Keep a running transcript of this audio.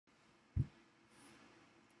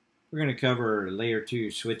We're going to cover layer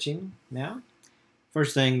 2 switching now.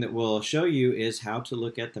 First thing that we'll show you is how to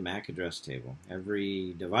look at the MAC address table.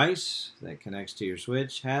 Every device that connects to your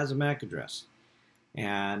switch has a MAC address.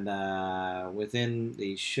 And within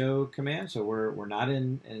the show command, so we're not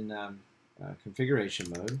in configuration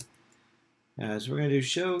mode. So we're going to do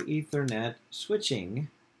show Ethernet switching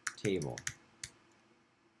table.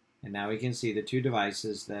 And now we can see the two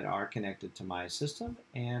devices that are connected to my system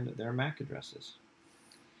and their MAC addresses.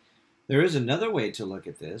 There is another way to look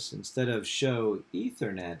at this. Instead of show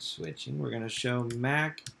Ethernet switching, we're going to show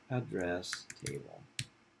MAC address table.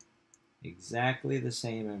 Exactly the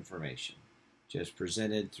same information, just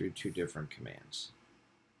presented through two different commands.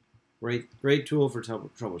 Great tool for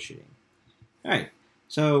troubleshooting. All right,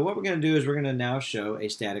 so what we're going to do is we're going to now show a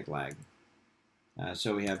static lag.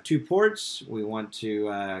 So we have two ports. We want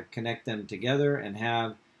to connect them together and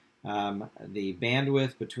have the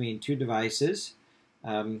bandwidth between two devices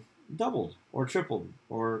doubled or tripled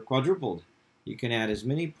or quadrupled. You can add as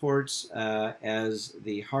many ports as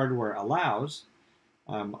the hardware allows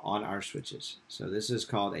on our switches. So this is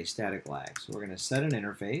called a static lag. So we're going to set an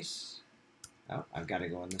interface. Oh, I've got to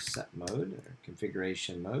go in the set mode or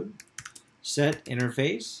configuration mode. Set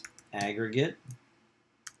interface, aggregate,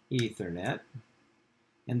 Ethernet.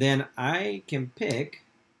 And then I can pick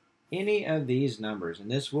any of these numbers. And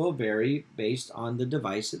this will vary based on the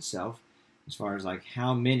device itself, as far as like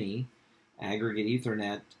how many aggregate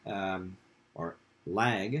Ethernet or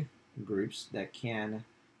lag groups that can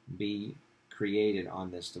be created on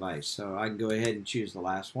this device. So I can go ahead and choose the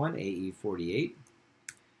last one, AE48.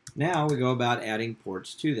 Now we go about adding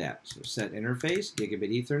ports to that. So set interface,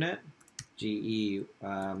 gigabit Ethernet, GE.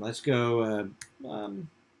 Let's go,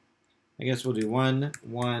 I guess we'll do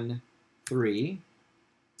 113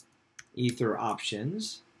 Ether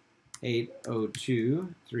options.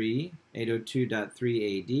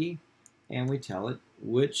 802.3 AD, and we tell it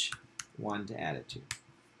which one to add it to.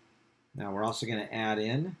 Now we're also going to add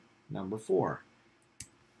in number 4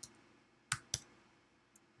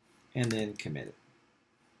 and then commit it.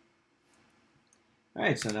 All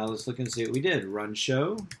right, so now let's look and see what we did. Run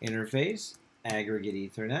show, interface, aggregate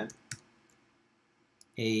Ethernet,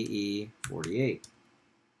 AE48.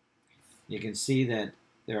 You can see that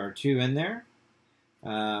there are two in there.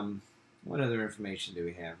 What other information do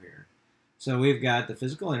we have here? So we've got the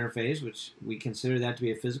physical interface, which we consider that to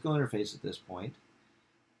be a physical interface at this point.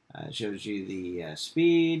 It shows you the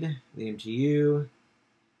speed, the MTU,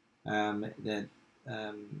 that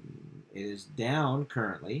it is down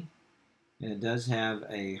currently, and it does have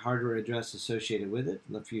a hardware address associated with it,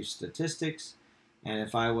 a few statistics, and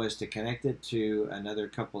if I was to connect it to another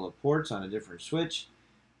couple of ports on a different switch,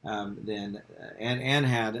 then and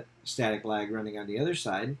had static lag running on the other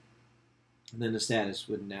side, then the status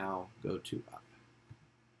would now go to up.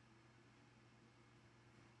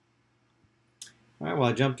 All right, well,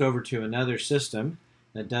 I jumped over to another system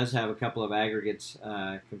that does have a couple of aggregates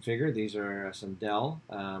configured. These are some Dell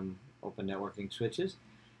open networking switches.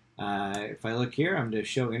 If I look here, I'm going to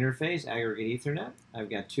show interface, aggregate Ethernet. I've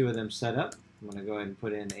got two of them set up. I'm going to go ahead and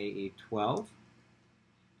put in AE12.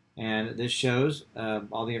 And this shows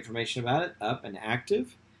all the information about it, up and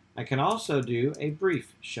active. I can also do a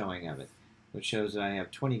brief showing of it, which shows that I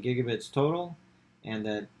have 20 gigabits total and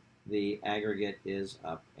that the aggregate is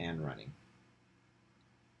up and running.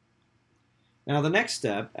 Now the next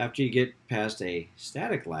step, after you get past a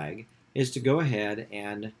static lag, is to go ahead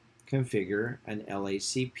and configure an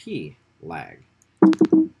LACP lag.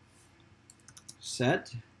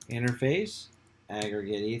 Set interface,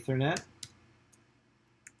 aggregate Ethernet,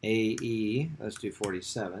 AE, let's do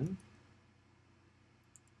 47,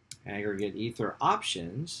 aggregate Ether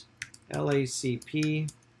options, LACP,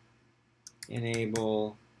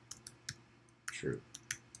 enable true.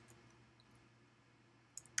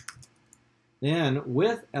 Then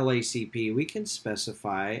with LACP, we can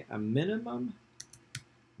specify a minimum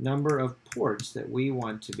number of ports that we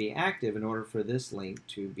want to be active in order for this link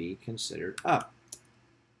to be considered up.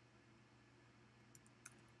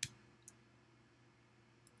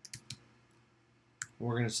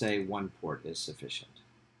 We're going to say one port is sufficient.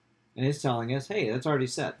 And it's telling us, hey, that's already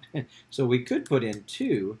set. So we could put in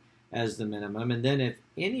 2 as the minimum, and then if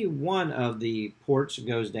any one of the ports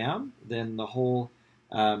goes down, then the whole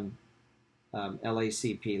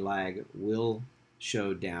LACP lag will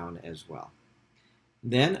show down as well.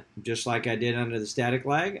 Then, just like I did under the static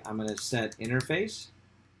lag, I'm going to set interface,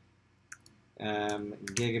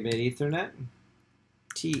 gigabit Ethernet,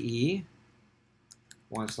 TE,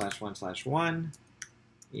 1/1/1,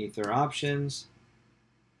 Ether options,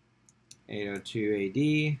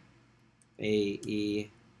 802 AD,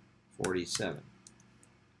 AE47.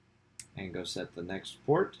 and go set the next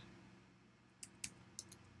port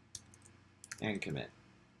and commit.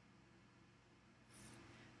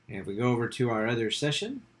 And if we go over to our other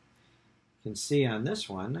session, you can see on this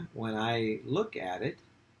one, when I look at it,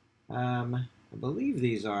 I believe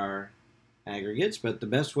these are aggregates, but the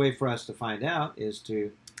best way for us to find out is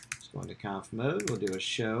to let's go into conf mode. We'll do a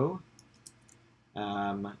show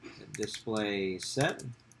display set,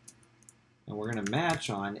 and we're going to match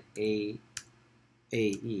on AE,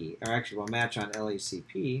 or actually we'll match on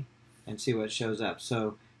LACP and see what shows up.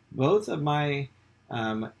 So both of my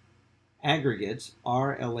aggregates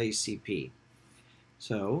are LACP.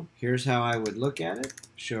 So here's how I would look at it.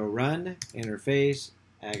 Show run, interface,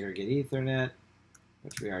 aggregate Ethernet,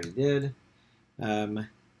 which we already did,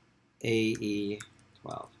 AE12.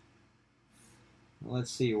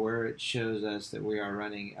 Let's see where it shows us that we are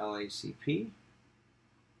running LACP.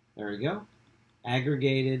 There we go.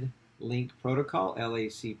 Aggregated Link Protocol,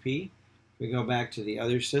 LACP. We go back to the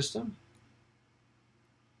other system.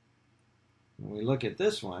 When we look at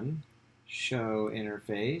this one, show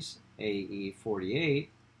interface, AE48,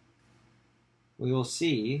 we will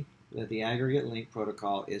see that the aggregate link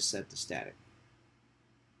protocol is set to static.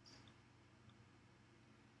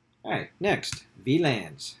 All right, next,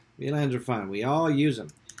 VLANs. VLANs are fun. We all use them.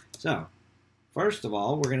 So, first of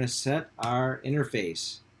all, we're going to set our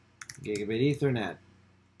interface. Gigabit Ethernet,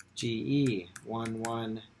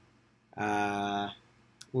 GE11.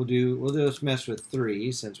 We'll just mess with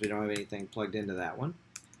 3 since we don't have anything plugged into that one.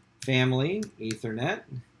 Family, Ethernet,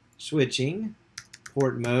 switching,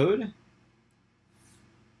 port mode.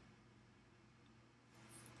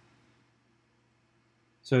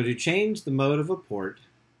 So to change the mode of a port,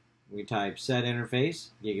 we type set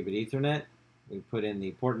interface, gigabit Ethernet. We put in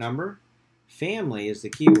the port number. Family is the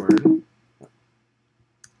keyword.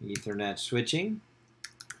 Ethernet switching,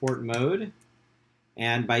 port mode,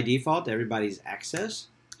 and by default everybody's access.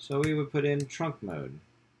 So we would put in trunk mode.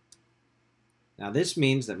 Now this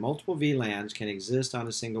means that multiple VLANs can exist on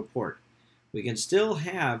a single port. We can still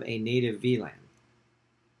have a native VLAN.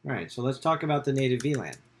 All right, so let's talk about the native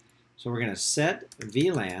VLAN. So we're going to set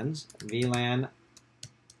VLANs, VLAN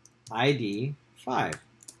ID 5.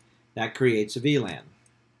 That creates a VLAN.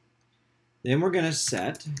 Then we're going to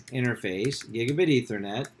set interface gigabit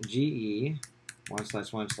Ethernet GE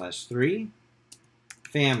 1/1/3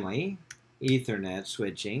 family Ethernet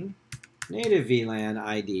switching native VLAN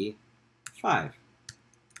ID 5.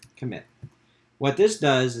 Commit. What this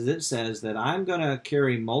does is it says that I'm going to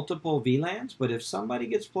carry multiple VLANs, but if somebody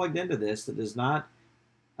gets plugged into this that does not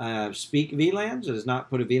speak VLANs, or does not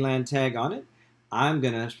put a VLAN tag on it, I'm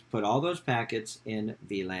going to put all those packets in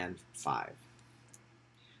VLAN 5.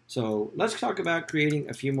 So let's talk about creating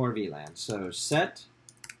a few more VLANs. So set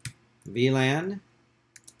VLAN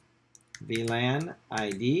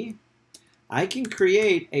ID. I can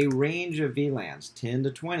create a range of VLANs, 10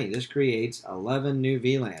 to 20. This creates 11 new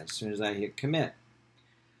VLANs as soon as I hit commit.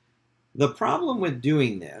 The problem with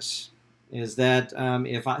doing this is that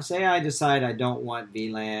if I decide I don't want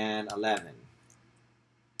VLAN 11,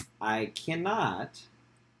 I cannot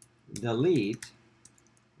delete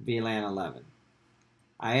VLAN 11.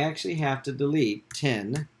 I actually have to delete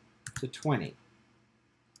 10 to 20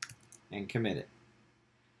 and commit it.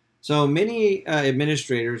 So many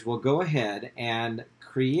administrators will go ahead and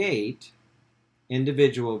create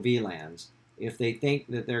individual VLANs if they think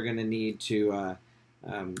that they're going to need to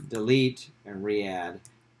delete and re-add.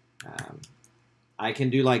 I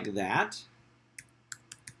can do like that.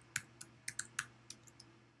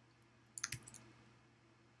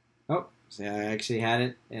 Oh, see, I actually had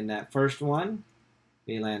it in that first one,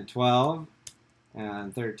 VLAN 12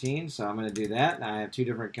 and 13, so I'm going to do that. Now I have 2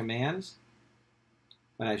 different commands.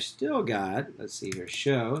 But I've still got, let's see here,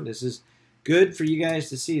 show. This is good for you guys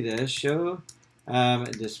to see this. Show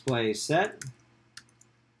display set.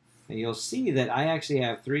 And you'll see that I actually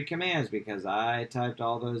have 3 commands because I typed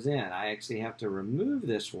all those in. I actually have to remove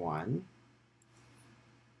this one.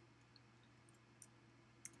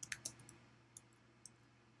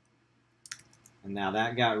 And now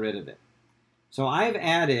that got rid of it. So I've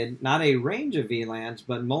added not a range of VLANs,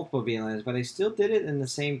 but multiple VLANs, but I still did it in the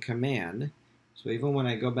same command. So even when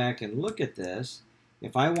I go back and look at this,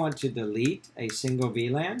 if I want to delete a single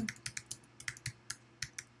VLAN,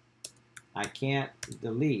 I can't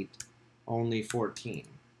delete only 14,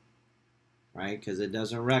 right? Because it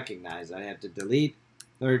doesn't recognize. I have to delete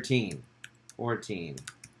 13, 14,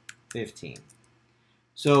 15.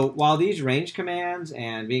 So while these range commands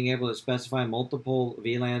and being able to specify multiple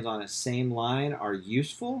VLANs on a same line are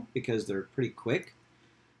useful because they're pretty quick,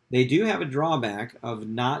 they do have a drawback of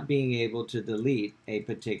not being able to delete a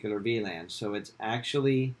particular VLAN. So it's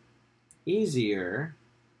actually easier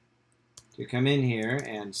to come in here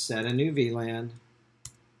and set a new VLAN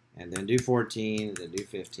and then do 14, then do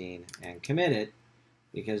 15 and commit it,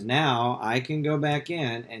 because now I can go back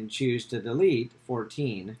in and choose to delete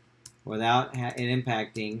 14 without it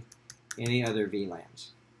impacting any other VLANs.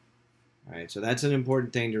 All right, so that's an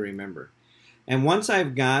important thing to remember. And once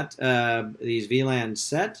I've got these VLANs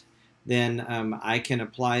set, then I can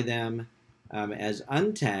apply them as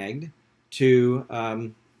untagged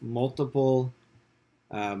to multiple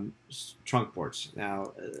trunk ports.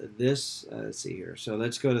 Now let's see here. So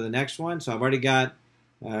let's go to the next one. So I've already got,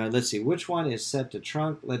 let's see, which one is set to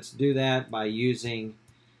trunk? Let's do that by using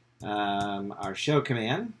our show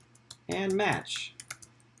command and match.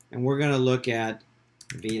 And we're going to look at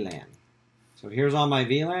VLAN. So here's all my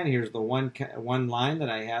VLAN. Here's the one line that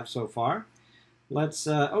I have so far. Let's,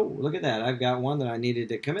 oh, look at that. I've got one that I needed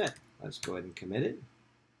to commit. Let's go ahead and commit it.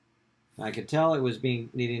 I could tell it was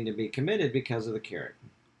needing to be committed because of the caret.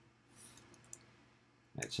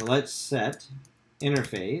 All right, so let's set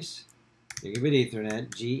interface Gigabit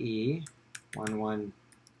Ethernet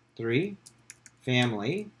GE113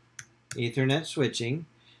 family Ethernet switching,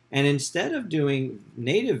 and instead of doing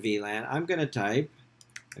native VLAN, I'm going to type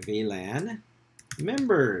VLAN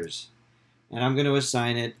members, and I'm going to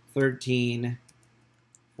assign it 13,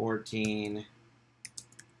 14,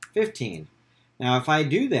 15. Now, if I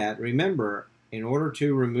do that, remember, in order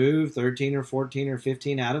to remove 13 or 14 or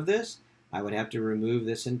 15 out of this, I would have to remove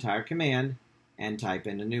this entire command and type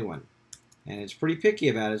in a new one. And it's pretty picky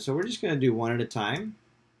about it, so we're just going to do one at a time.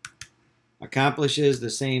 Accomplishes the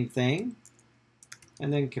same thing,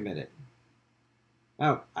 and then commit it.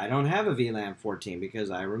 Oh, I don't have a VLAN 14 because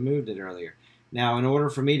I removed it earlier. Now, in order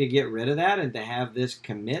for me to get rid of that and to have this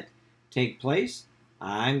commit take place,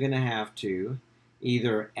 I'm going to have to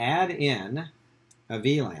either add in a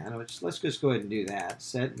VLAN, which let's just go ahead and do that.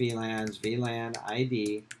 Set VLANs, VLAN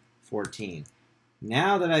ID 14.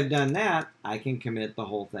 Now that I've done that, I can commit the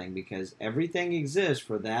whole thing because everything exists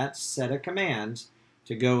for that set of commands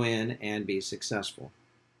to go in and be successful.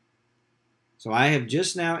 So I have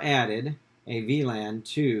just now added a VLAN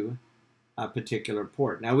to a particular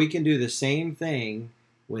port. Now we can do the same thing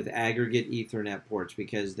with aggregate Ethernet ports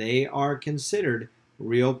because they are considered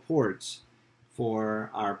real ports for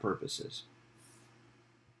our purposes.